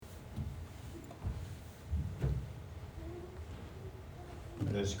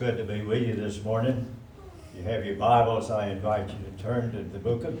It's good to be with you this morning. If you have your Bibles, I invite you to turn to the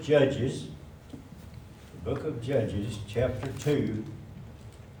book of Judges. The book of Judges, chapter 2.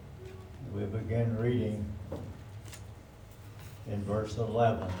 We'll begin reading in verse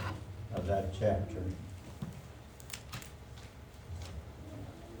 11 of that chapter.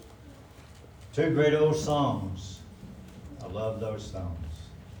 Two great old songs. I love those songs.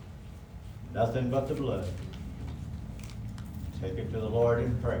 Nothing but the blood. Take it to the Lord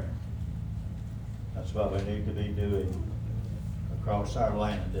in prayer. That's what we need to be doing across our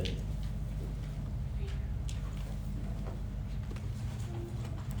land.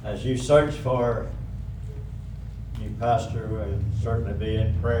 As you search for a new pastor, we'll certainly be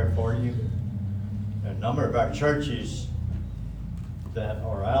in prayer for you. A number of our churches that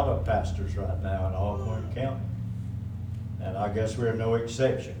are out of pastors right now in Alcorn County. And I guess we're no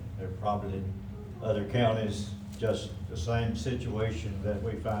exception. There are probably other counties just the same situation that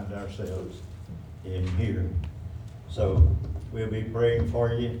we find ourselves in here. So we'll be praying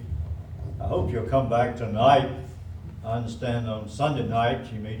for you. I hope you'll come back tonight. I understand on Sunday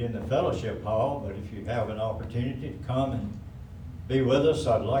night you meet in the fellowship hall, but if you have an opportunity to come and be with us,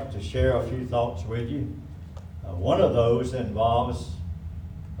 I'd like to share a few thoughts with you. One of those involves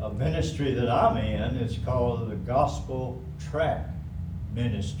a ministry that I'm in. It's called the Gospel Tract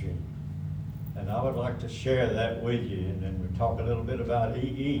Ministry. And I would like to share that with you, and then we'll talk a little bit about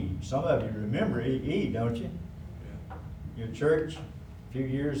EE. Some of you remember EE, don't you? Yeah. Your church, a few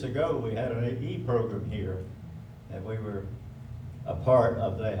years ago, we had an EE program here, and we were a part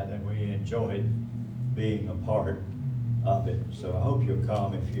of that, and we enjoyed being a part of it. So I hope you'll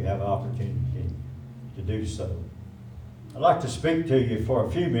come if you have opportunity to do so. I'd like to speak to you for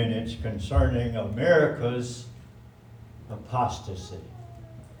a few minutes concerning America's apostasy.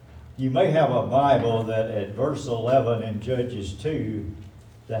 You may have a Bible that at verse 11 in Judges 2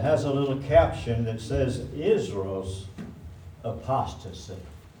 that has a little caption that says Israel's apostasy.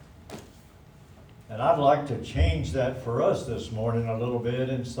 And I'd like to change that for us this morning a little bit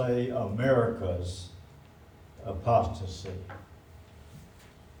and say America's apostasy.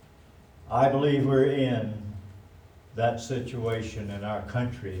 I believe we're in that situation in our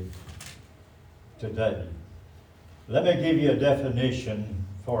country today. Let me give you a definition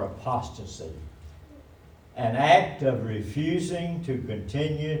for apostasy: an act of refusing to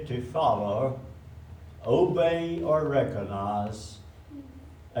continue to follow, obey, or recognize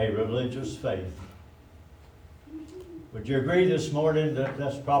a religious faith. Would you agree this morning that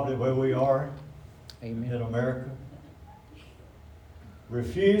that's probably where we are? Amen. In America?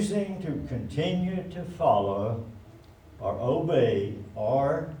 Refusing to continue to follow or obey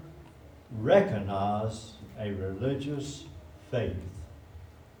or recognize a religious faith.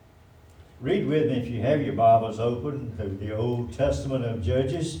 Read with me, if you have your Bibles open, to the Old Testament of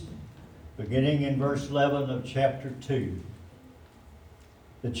Judges, beginning in verse 11 of chapter 2.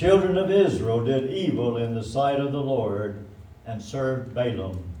 The children of Israel did evil in the sight of the Lord and served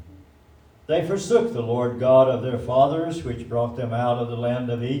Balaam. They forsook the Lord God of their fathers, which brought them out of the land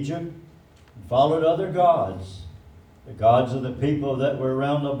of Egypt, and followed other gods, the gods of the people that were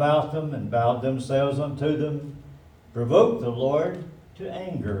round about them, and bowed themselves unto them, provoked the Lord to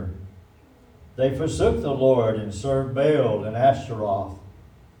anger. They forsook the Lord and served Baal and Ashtaroth.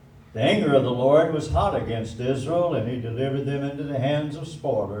 The anger of the Lord was hot against Israel, and he delivered them into the hands of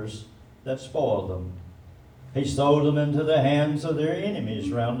spoilers that spoiled them. He sold them into the hands of their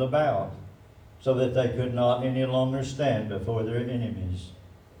enemies round about, so that they could not any longer stand before their enemies.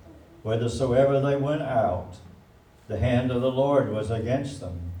 Whithersoever they went out, the hand of the Lord was against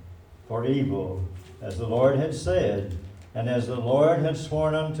them for evil, as the Lord had said, and as the Lord had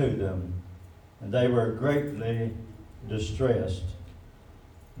sworn unto them. And they were greatly distressed.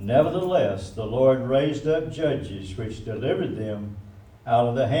 Nevertheless, the Lord raised up judges which delivered them out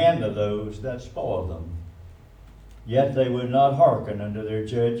of the hand of those that spoiled them. Yet they would not hearken unto their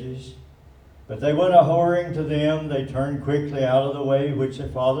judges, but they went a whoring to them. They turned quickly out of the way which their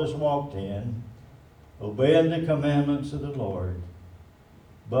fathers walked in, obeying the commandments of the Lord.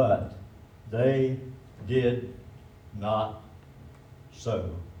 But they did not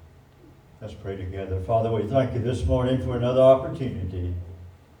so. Let's pray together. Father, we thank you this morning for another opportunity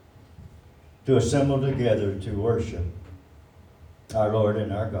to assemble together to worship our Lord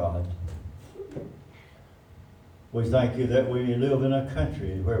and our God. We thank you that we live in a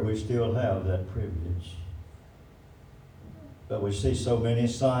country where we still have that privilege. But we see so many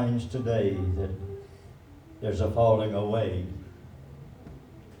signs today that there's a falling away.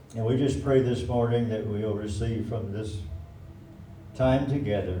 And we just pray this morning that we'll receive from this time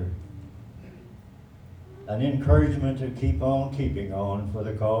together an encouragement to keep on keeping on for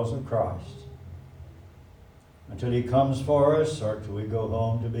the cause of Christ until He comes for us or till we go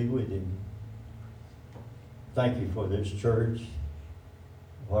home to be with Him. Thank you for this church,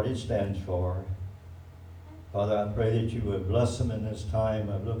 what it stands for. Father, I pray that you would bless them in this time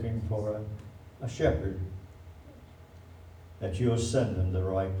of looking for a shepherd, that you'll send them the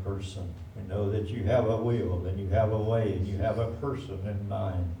right person. We know that you have a will and you have a way and you have a person in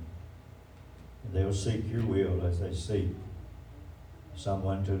mind. And they'll seek your will as they seek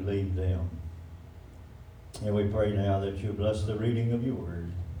someone to lead them. And we pray now that you bless the reading of your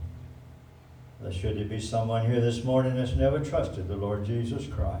word. That should there be someone here this morning that's never trusted the Lord Jesus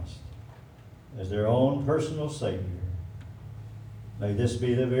Christ as their own personal Savior, may this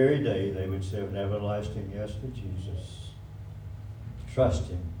be the very day they would say an everlasting yes to Jesus. Trust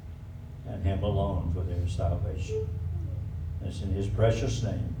Him and Him alone for their salvation. It's in His precious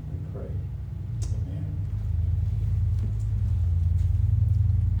name we pray. Amen.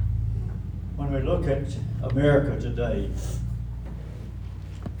 When we look at America today,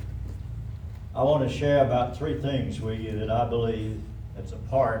 I want to share about three things with you that I believe that's a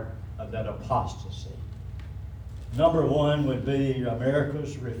part of that apostasy. Number one would be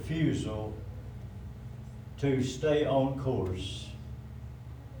America's refusal to stay on course.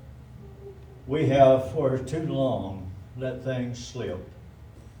 We have for too long let things slip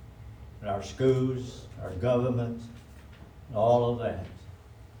in our schools, our government, and all of that.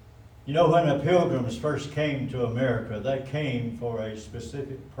 You know, when the Pilgrims first came to America, they came for a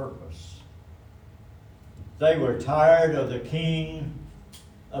specific purpose. They were tired of the King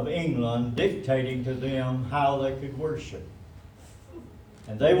of England dictating to them how they could worship.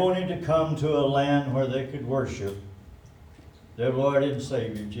 And they wanted to come to a land where they could worship their Lord and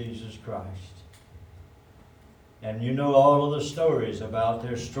Savior, Jesus Christ. And you know all of the stories about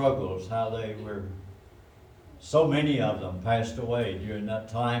their struggles, how they were, so many of them passed away during that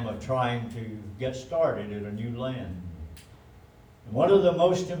time of trying to get started in a new land. And one of the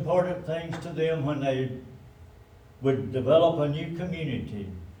most important things to them when they would develop a new community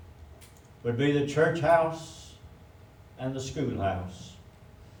would be the church house and the schoolhouse.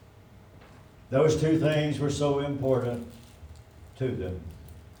 Those two things were so important to them.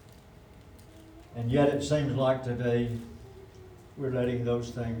 And yet it seems like today we're letting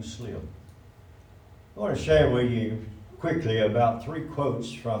those things slip. I want to share with you quickly about three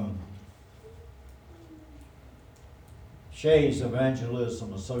quotes from Shays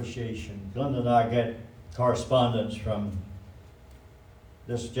Evangelism Association. Glenda and I get correspondence from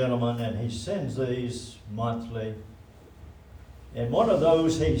this gentleman, and he sends these monthly. And one of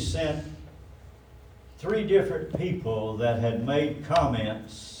those he sent three different people that had made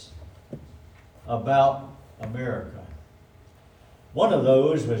comments about America. One of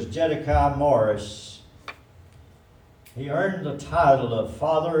those was Jedediah Morris. He earned the title of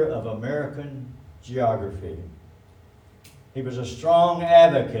Father of American Geography. He was a strong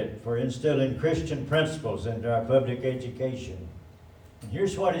advocate for instilling Christian principles into our public education. And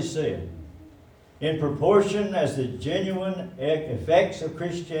here's what he said. In proportion as the genuine effects of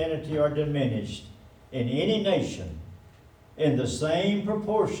Christianity are diminished in any nation, in the same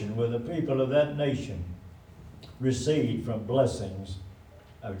proportion will the people of that nation recede from blessings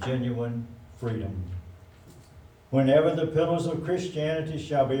of genuine freedom. Whenever the pillars of Christianity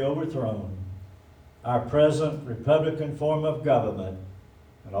shall be overthrown, our present Republican form of government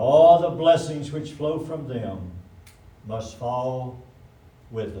and all the blessings which flow from them must fall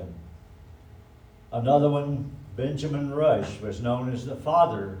with them. Another one, Benjamin Rush, was known as the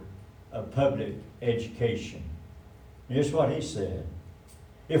father of public education. Here's what he said.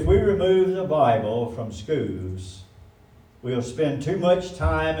 If we remove the Bible from schools, we'll spend too much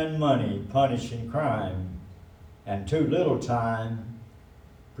time and money punishing crime and too little time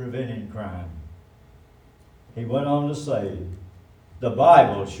preventing crime. He went on to say, the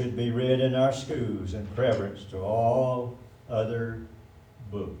Bible should be read in our schools in preference to all other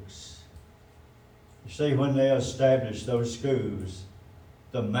books. You see, when they established those schools,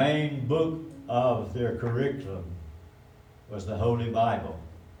 the main book of their curriculum was the Holy Bible,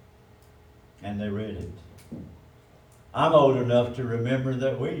 and they read it. I'm old enough to remember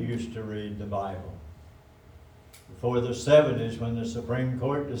that we used to read the Bible. Before the 70s, when the Supreme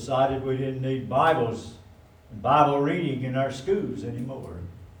Court decided we didn't need Bibles and Bible reading in our schools anymore.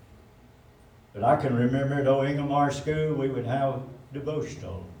 But I can remember at Old Ingomar School, we would have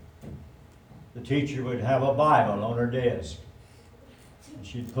devotional. The teacher would have a Bible on her desk. And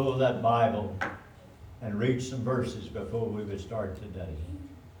she'd pull that Bible and read some verses before we would start today.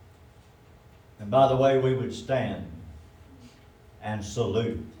 And by the way, we would stand and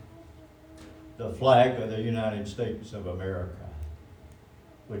salute the flag of the United States of America.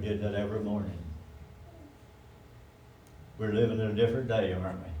 We did that every morning. We're living in a different day,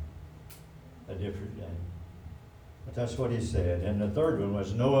 aren't we? A different day. But that's what he said. And the third one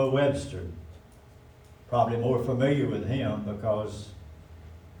was Noah Webster. Probably more familiar with him because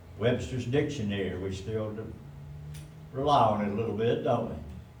Webster's Dictionary, we still rely on it a little bit, don't we?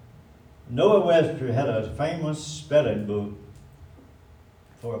 Noah Webster had a famous spelling book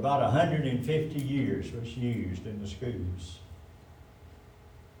for about 150 years, was used in the schools.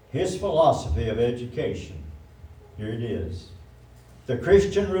 His philosophy of education, here it is. The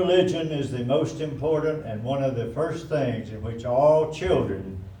Christian religion is the most important and one of the first things in which all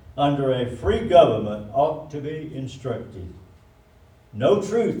children under a free government ought to be instructed. No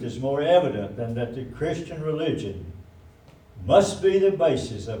truth is more evident than that the Christian religion must be the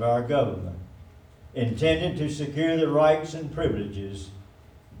basis of our government, intended to secure the rights and privileges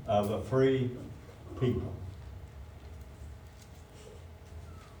of a free people.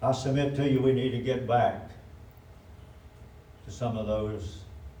 I submit to you we need to get back to some of those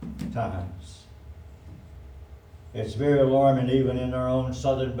times. It's very alarming even in our own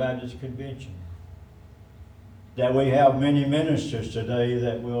Southern Baptist Convention that we have many ministers today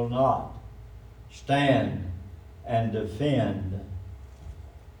that will not stand and defend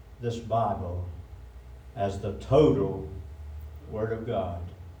this Bible as the total Word of God.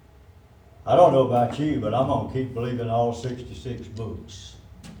 I don't know about you, but I'm going to keep believing all 66 books.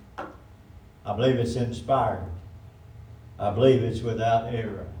 I believe it's inspired. I believe it's without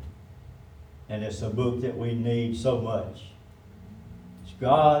error. And it's a book that we need so much. It's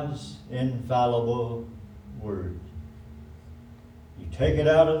God's infallible Word. You take it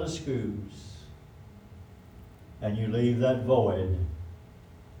out of the schools and you leave that void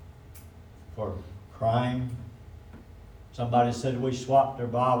for crime. Somebody said we swapped their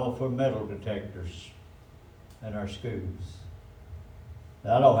Bible for metal detectors in our schools.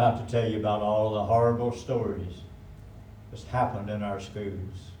 Now, I don't have to tell you about all the horrible stories that's happened in our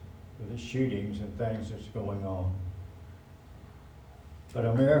schools with the shootings and things that's going on. But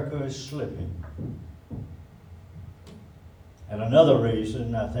America is slipping. And another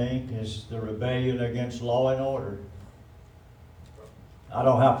reason, I think, is the rebellion against law and order. I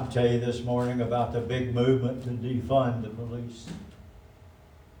don't have to tell you this morning about the big movement to defund the police.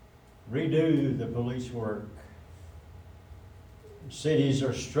 Redo the police work. Cities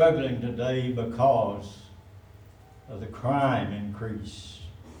are struggling today because of the crime increase.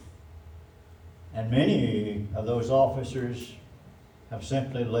 And many of those officers have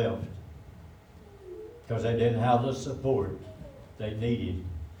simply left because they didn't have the support they needed.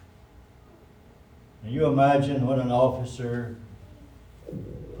 Can you imagine when an officer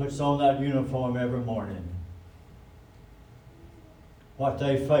puts on that uniform every morning, what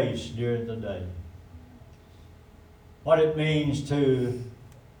they face during the day? What it means to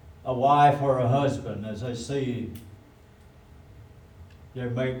a wife or a husband as they see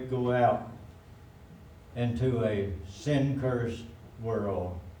their mate go out into a sin-cursed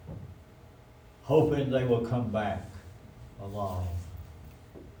world, hoping they will come back alive.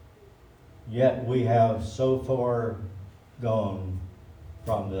 Yet we have so far gone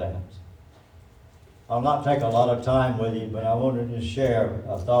from that. I'll not take a lot of time with you, but I wanted to share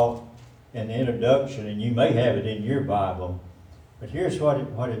a thought in the introduction, and you may have it in your Bible. But here's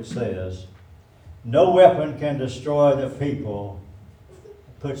what it says. No weapon can destroy the people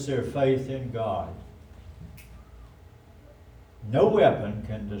that puts their faith in God. No weapon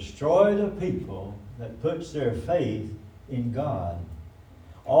can destroy the people that puts their faith in God.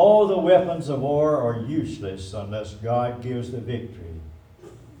 All the weapons of war are useless unless God gives the victory.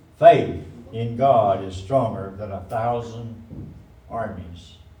 Faith in God is stronger than 1,000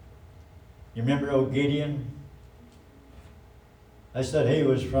 armies. You remember old Gideon? They said he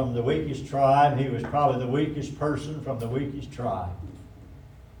was from the weakest tribe. He was probably the weakest person from the weakest tribe.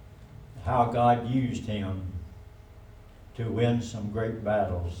 How God used him to win some great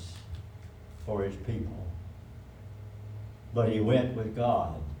battles for his people. But he went with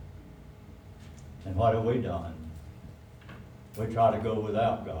God. And what have we done? We try to go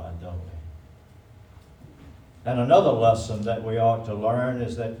without God, don't we? And another lesson that we ought to learn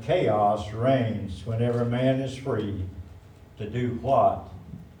is that chaos reigns whenever man is free to do what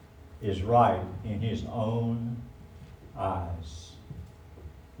is right in his own eyes.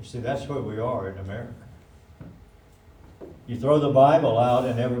 You see, that's where we are in America. You throw the Bible out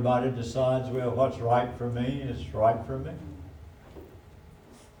and everybody decides, well, what's right for me is right for me.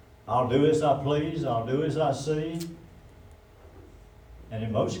 I'll do as I please, I'll do as I see. And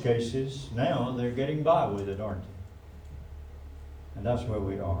in most cases, now they're getting by with it, aren't they? And that's where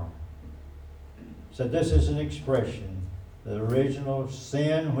we are. So this is an expression, the original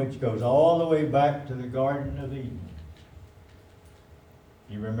sin which goes all the way back to the Garden of Eden.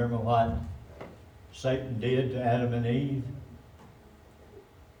 You remember what Satan did to Adam and Eve?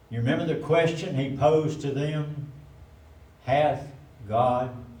 You remember the question he posed to them? Hath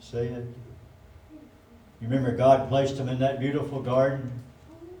God said? You remember God placed them in that beautiful garden?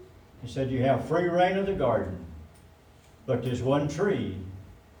 He said, you have free reign of the garden, but there's one tree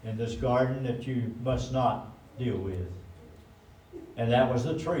in this garden that you must not deal with. And that was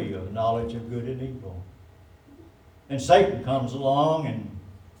the tree of knowledge of good and evil. And Satan comes along and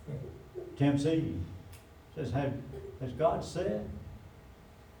tempts Eve. Says, has God said?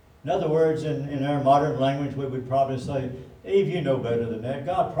 In other words, in our modern language, we would probably say, Eve, you know better than that.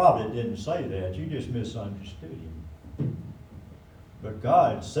 God probably didn't say that. You just misunderstood him. But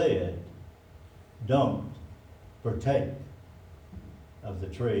God said, don't partake of the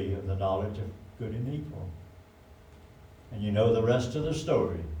tree of the knowledge of good and evil. And you know the rest of the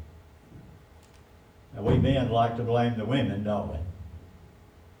story. Now, we men like to blame the women, don't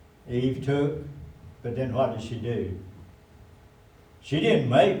we? Eve took, but then what did she do? She didn't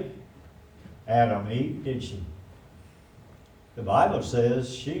make Adam eat, did she? The Bible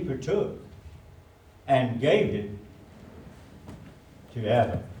says she partook and gave it to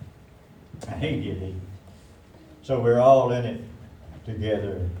Adam. And he did eat. So we're all in it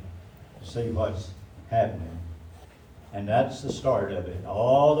together to see what's happening. And that's the start of it,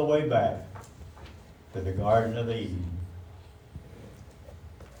 all the way back to the Garden of Eden.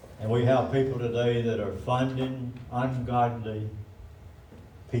 And we have people today that are funding ungodly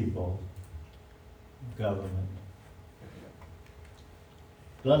people, government.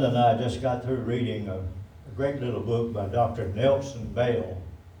 Glenda and I just got through reading a great little book by Dr. Nelson Bale.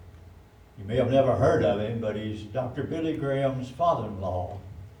 You may have never heard of him, but he's Dr. Billy Graham's father-in-law,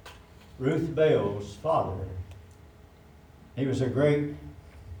 Ruth Bale's father. He was a great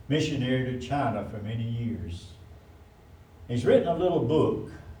missionary to China for many years. He's written a little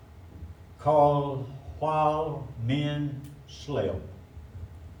book called While Men Slept.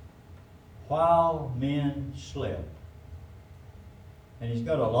 While Men Slept. And he's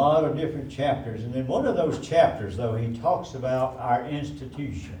got a lot of different chapters. And in one of those chapters, though, he talks about our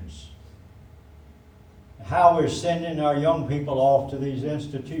institutions. How we're sending our young people off to these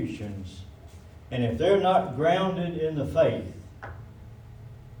institutions. And if they're not grounded in the faith,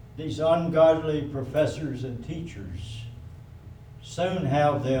 these ungodly professors and teachers soon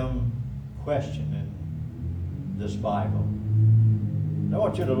have them questioning this Bible. I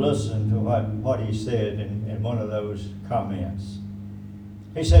want you to listen to what he said in one of those comments.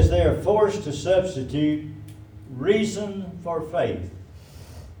 He says, they are forced to substitute reason for faith.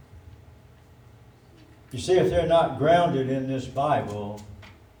 You see, if they're not grounded in this Bible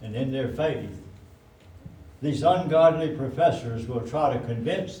and in their faith, these ungodly professors will try to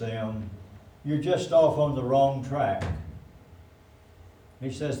convince them you're just off on the wrong track.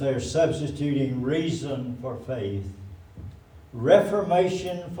 He says they're substituting reason for faith,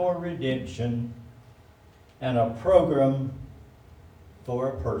 reformation for redemption, and a program for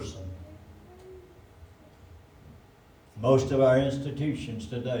a person. Most of our institutions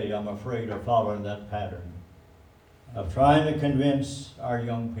today, I'm afraid, are following that pattern of trying to convince our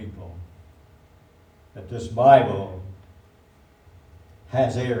young people that this Bible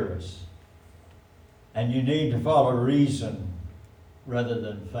has errors and you need to follow reason rather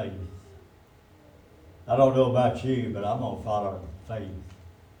than faith. I don't know about you, but I'm going to follow faith.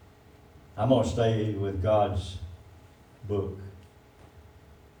 I'm going to stay with God's book.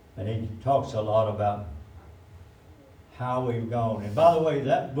 And he talks a lot about how we've gone. And by the way,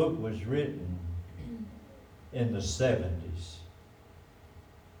 that book was written in the 70s.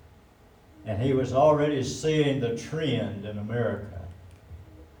 And he was already seeing the trend in America.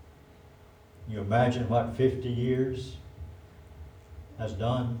 You imagine what 50 years has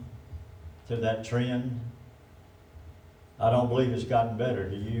done to that trend? I don't believe it's gotten better,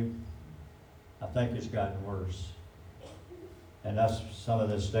 do you? I think it's gotten worse. And that's some of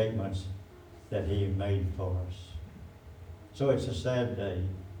the statements that he made for us. So it's a sad day.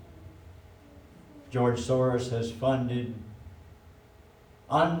 George Soros has funded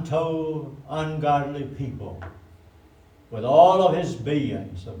untold, ungodly people with all of his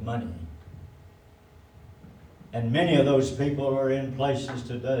billions of money. And many of those people are in places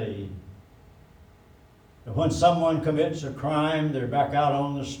today. And when someone commits a crime, they're back out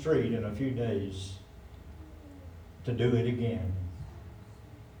on the street in a few days to do it again.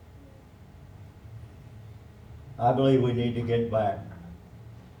 I believe we need to get back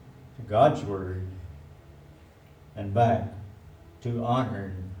to God's Word and back to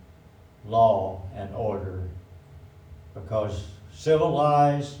honoring law and order, because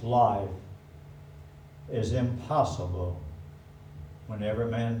civilized life is impossible when every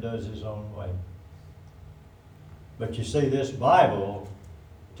man does his own way. But you see, this Bible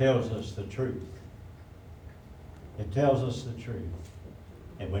tells us the truth. It tells us the truth,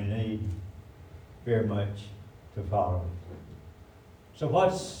 and we need very much to follow it. So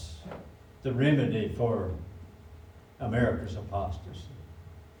what's the remedy for America's apostasy?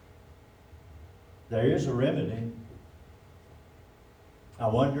 There is a remedy. I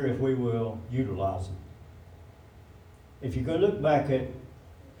wonder if we will utilize it. If you go look back at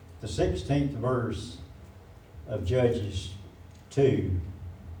the 16th verse of Judges 2,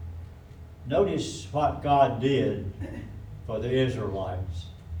 notice what God did for the Israelites.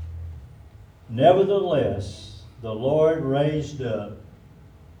 Nevertheless, the Lord raised up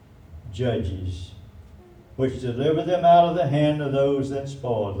judges, which delivered them out of the hand of those that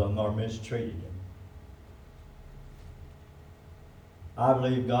spoiled them or mistreated them. I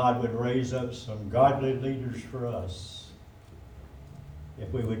believe God would raise up some godly leaders for us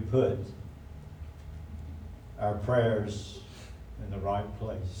if we would put our prayers in the right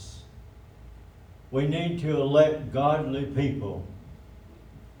place. We need to elect godly people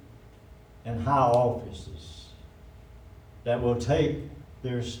in high offices that will take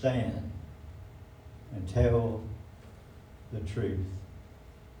their stand and tell the truth.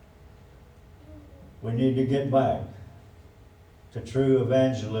 We need to get back to true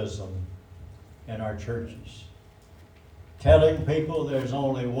evangelism in our churches, telling people there's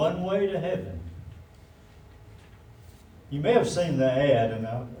only one way to heaven. You may have seen the ad, and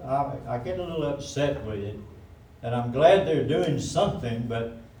I get a little upset with it, and I'm glad they're doing something,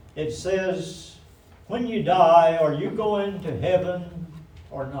 but it says, when you die, are you going to heaven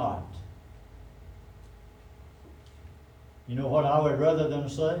or not? You know what I would rather them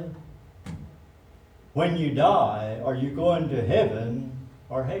say? When you die, are you going to heaven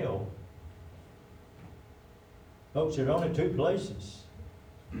or hell? Folks, there are only two places.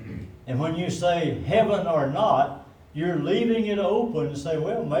 And when you say heaven or not, you're leaving it open and say,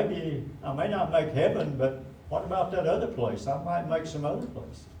 well, maybe I may not make heaven, but what about that other place? I might make some other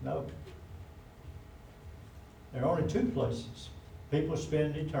places. No. There are only two places people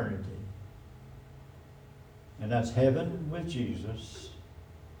spend eternity. And that's heaven with Jesus,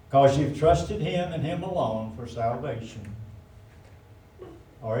 because you've trusted Him and Him alone for salvation.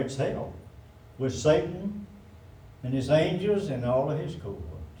 Or it's hell with Satan and his angels and all of his cohorts.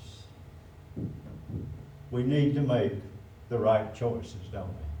 We need to make the right choices, don't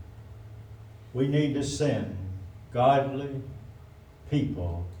we? We need to send godly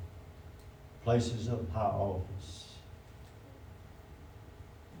people places of high office.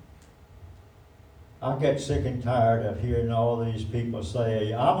 I get sick and tired of hearing all these people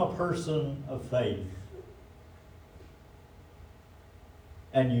say, I'm a person of faith.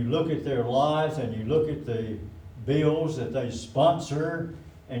 And you look at their lives and you look at the bills that they sponsor,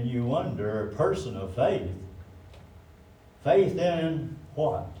 and you wonder, a person of faith. Faith in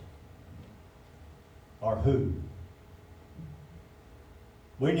what? Or who?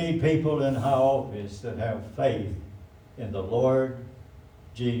 We need people in high office that have faith in the Lord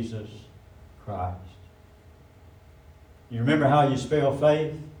Jesus Christ. You remember how you spell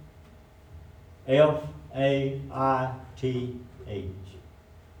faith? F-A-I-T-H.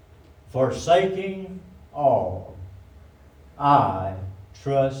 Forsaking all, I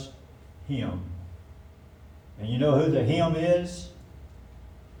trust Him. And you know who the Him is?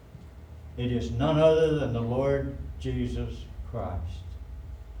 It is none other than the Lord Jesus Christ.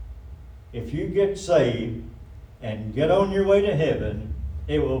 If you get saved and get on your way to heaven,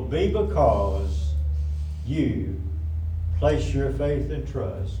 it will be because you place your faith and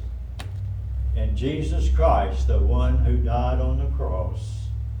trust in Jesus Christ, the one who died on the cross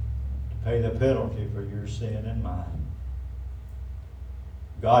to pay the penalty for your sin and mine.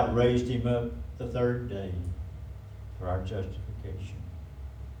 God raised Him up the third day for our justification.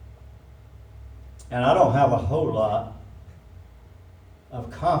 And I don't have a whole lot of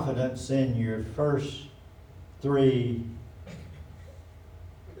confidence in your first three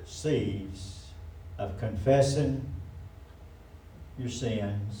C's of confessing your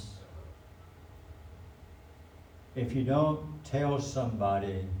sins if you don't tell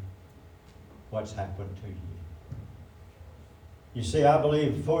somebody what's happened to you. You see, I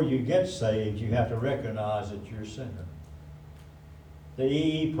believe before you get saved, you have to recognize that you're a sinner. The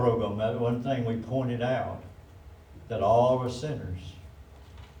EE program, that one thing we pointed out, that all are sinners.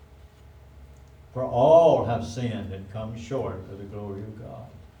 For all have sinned and come short of the glory of God.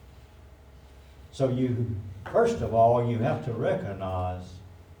 So you, first of all, you have to recognize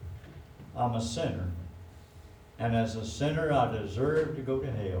I'm a sinner. And as a sinner, I deserve to go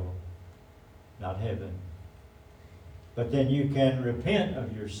to hell, not heaven. But then you can repent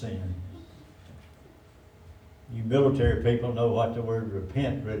of your sin. You military people know what the word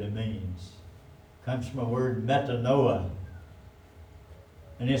repent really means. It comes from a word metanoia.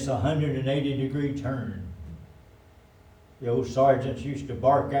 And it's a 180-degree turn. The old sergeants used to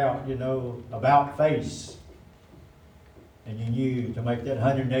bark out, about face. And you knew to make that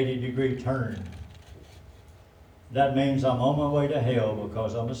 180-degree turn. That means I'm on my way to hell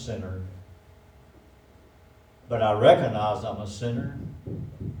because I'm a sinner. But I recognize I'm a sinner.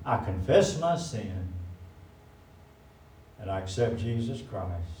 I confess my sin. And I accept Jesus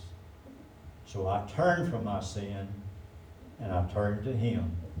Christ. So I turn from my sin and I turn to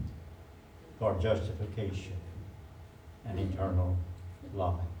Him for justification and eternal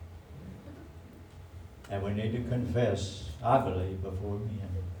life. And we need to confess, I believe, before men.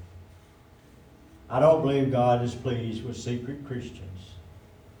 I don't believe God is pleased with secret Christians.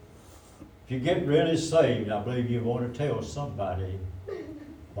 If you get really saved, I believe you want to tell somebody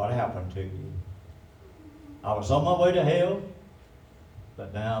what happened to you. I was on my way to hell,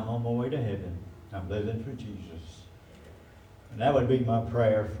 but now I'm on my way to heaven. I'm living for Jesus. And that would be my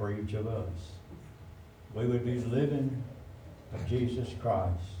prayer for each of us. We would be living for Jesus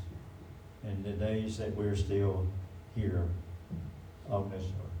Christ in the days that we're still here on this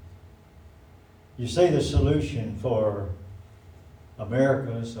earth. You see, the solution for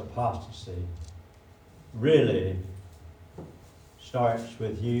America's apostasy really starts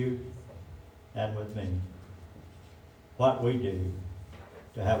with you and with me. What we do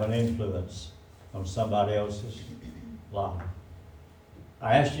to have an influence on somebody else's life.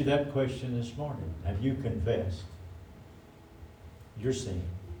 I asked you that question this morning. Have you confessed your sin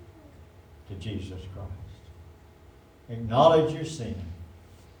to Jesus Christ? Acknowledge your sin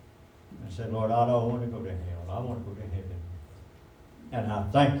and say, Lord, I don't want to go to hell. I want to go to heaven. And I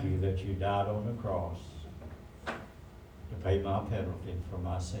thank you that you died on the cross to pay my penalty for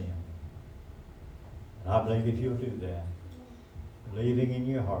my sin. And I believe if you'll do that, believing in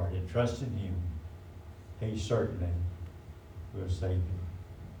your heart and trusting Him, He certainly will save you.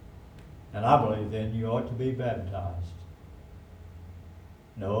 And I believe then you ought to be baptized.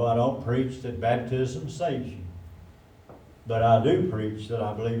 No, I don't preach that baptism saves you. But I do preach that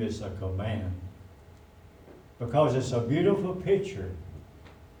I believe it's a command. Because it's a beautiful picture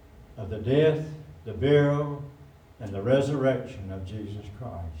of the death, the burial, and the resurrection of Jesus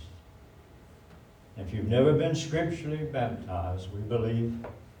Christ. If you've never been scripturally baptized, we believe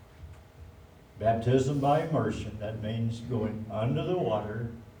baptism by immersion, that means going under the water,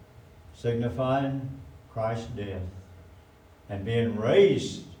 signifying Christ's death, and being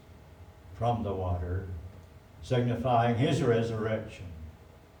raised from the water, signifying His resurrection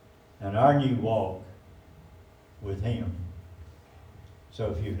and our new walk with Him.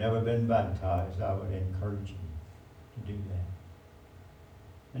 So if you've never been baptized, I would encourage you to do that.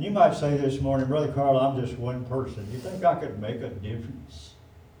 And you might say this morning, Brother Carl, I'm just one person. Do you think I could make a difference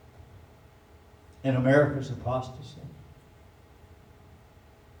in America's apostasy?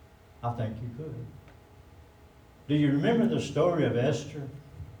 I think you could. Do you remember the story of Esther?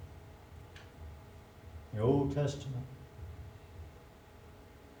 The Old Testament?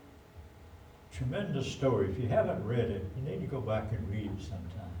 Tremendous story. If you haven't read it, you need to go back and read it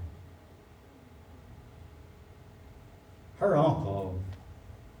sometime. Her uncle,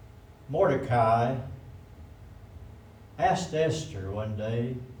 Mordecai, asked Esther one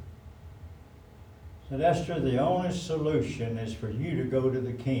day, said, Esther, the only solution is for you to go to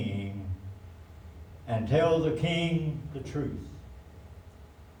the king and tell the king the truth.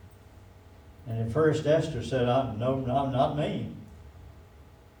 And at first Esther said, no, I'm not me.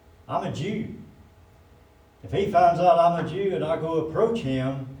 I'm a Jew. If he finds out I'm a Jew and I go approach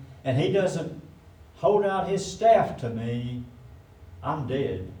him and he doesn't hold out his staff to me, I'm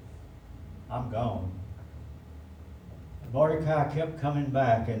dead. I'm gone. And Mordecai kept coming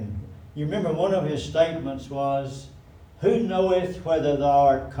back, and you remember one of his statements was, who knoweth whether thou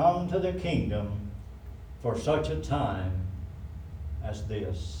art come to the kingdom for such a time as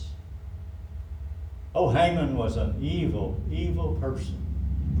this? Oh, Haman was an evil, evil person.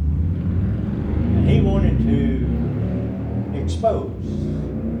 And he wanted to expose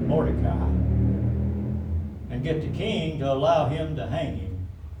Mordecai and get the king to allow him to hang him.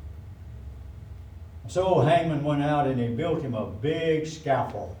 So Haman went out and he built him a big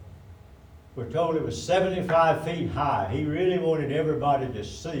scaffold. We're told it was 75 feet high. He really wanted everybody to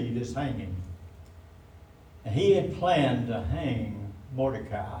see this hanging. And he had planned to hang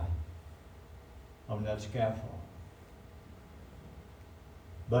Mordecai on that scaffold.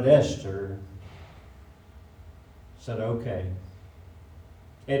 But Esther said, okay,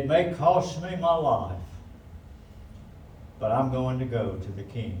 it may cost me my life, but I'm going to go to the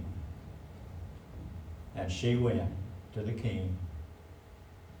king. And she went to the king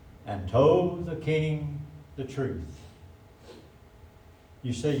and told the king the truth.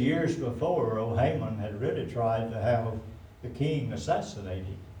 You see, years before, old Haman had really tried to have the king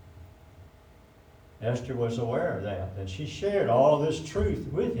assassinated. Esther was aware of that, and she shared all this truth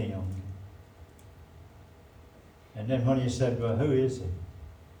with him. And then when he said, well, who is he?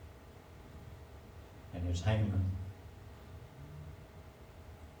 And it was Haman.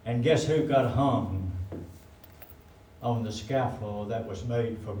 And guess who got hung on the scaffold that was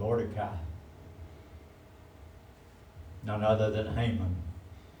made for Mordecai? None other than Haman.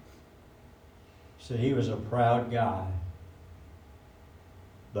 See, he was a proud guy.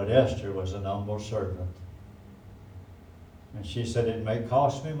 But Esther was an humble servant. And she said, it may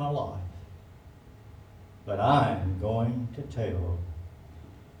cost me my life, but I'm going to tell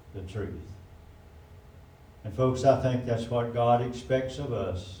the truth. And folks, I think that's what God expects of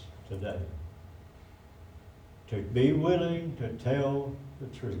us today. To be willing to tell the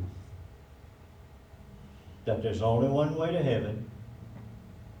truth. That there's only one way to heaven.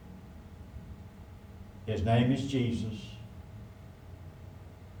 His name is Jesus.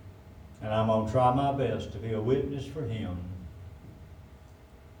 And I'm going to try my best to be a witness for him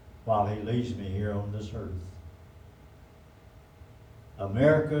while he leaves me here on this earth.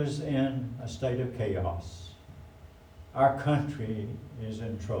 America's in a state of chaos. Our country is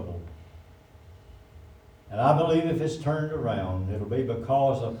in trouble. And I believe if it's turned around, it'll be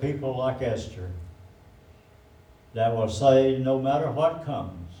because of people like Esther that will say, no matter what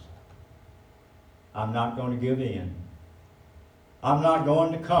comes, I'm not going to give in. I'm not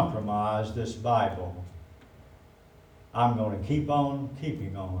going to compromise this Bible. I'm going to keep on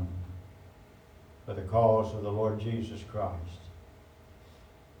keeping on for the cause of the Lord Jesus Christ.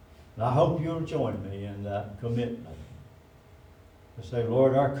 And I hope you'll join me in that commitment to say,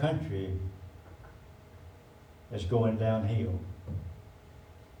 Lord, our country is going downhill.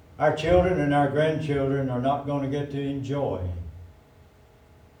 Our children and our grandchildren are not going to get to enjoy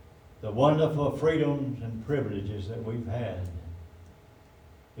the wonderful freedoms and privileges that we've had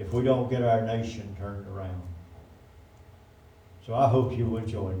if we don't get our nation turned around. So I hope you will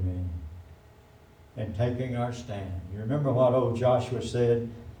join me in taking our stand. You remember what old Joshua said?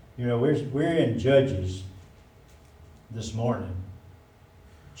 You know, we're in Judges this morning.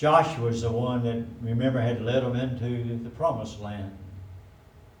 Joshua's the one that, remember, had led them into the promised land.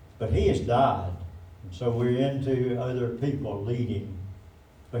 But he has died. And so we're into other people leading.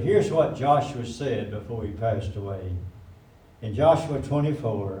 But here's what Joshua said before he passed away. In Joshua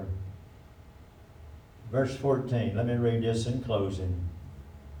 24, verse 14, let me read this in closing.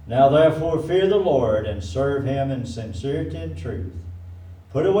 Now therefore fear the Lord and serve him in sincerity and truth.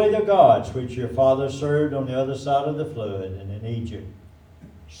 Put away the gods which your fathers served on the other side of the flood and in Egypt.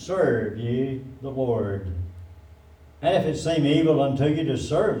 Serve ye the Lord. And if it seem evil unto you to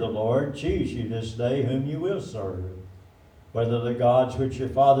serve the Lord, choose you this day whom you will serve, whether the gods which your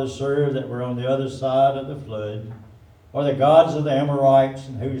fathers served that were on the other side of the flood, or the gods of the Amorites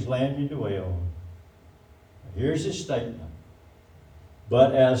in whose land you dwell. Here's his statement.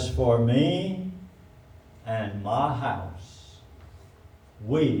 But as for me and my house,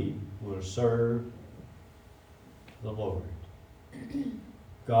 we will serve the Lord.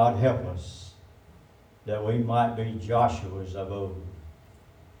 God help us that we might be Joshua's of old.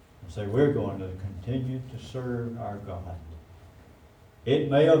 And say, we're going to continue to serve our God. It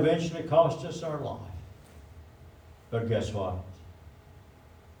may eventually cost us our life. But guess what?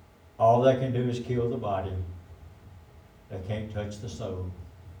 All they can do is kill the body. They can't touch the soul.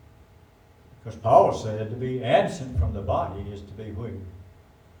 Because Paul said to be absent from the body is to be where?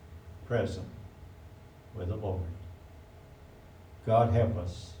 Present with the Lord. God help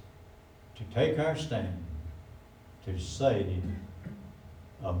us to take our stand to save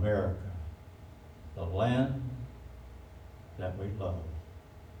America, the land that we love.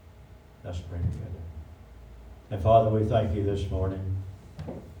 Let's pray together. And Father, we thank you this morning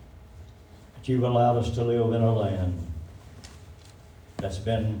that you've allowed us to live in a land that's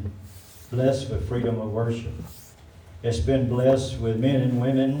been blessed with freedom of worship. It's been blessed with men and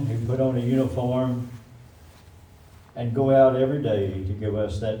women who put on a uniform and go out every day to give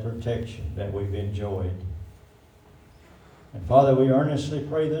us that protection that we've enjoyed. And Father, we earnestly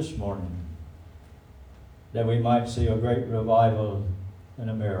pray this morning that we might see a great revival in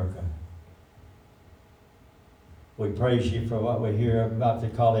America. We praise you for what we hear about the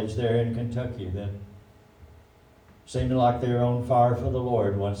college there in Kentucky that seeming like they're on fire for the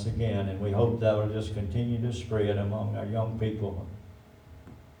Lord once again, and we hope that will just continue to spread among our young people.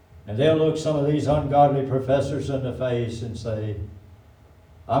 And they'll look some of these ungodly professors in the face and say,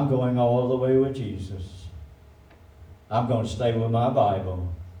 I'm going all the way with Jesus. I'm going to stay with my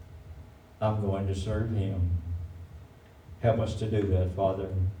Bible. I'm going to serve Him. Help us to do that, Father.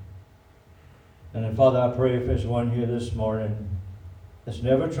 And then, Father, I pray if there's one here this morning that's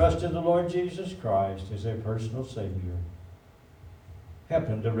never trusted the Lord Jesus Christ as their personal Savior, help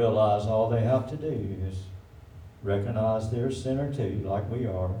them to realize all they have to do is recognize they're a sinner too, like we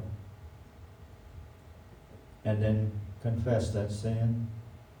are, and then confess that sin,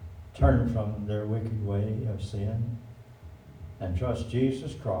 turn from their wicked way of sin, and trust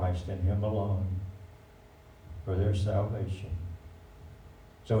Jesus Christ and Him alone for their salvation.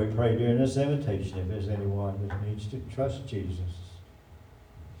 So we pray during this invitation, if there's anyone that needs to trust Jesus,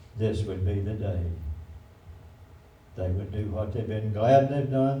 this would be the day they would do what they've been glad they've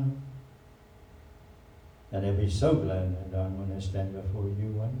done, and they'll be so glad they've done when they stand before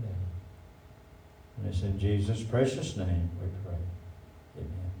you one day. And it's in Jesus' precious name we pray.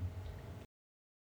 Amen.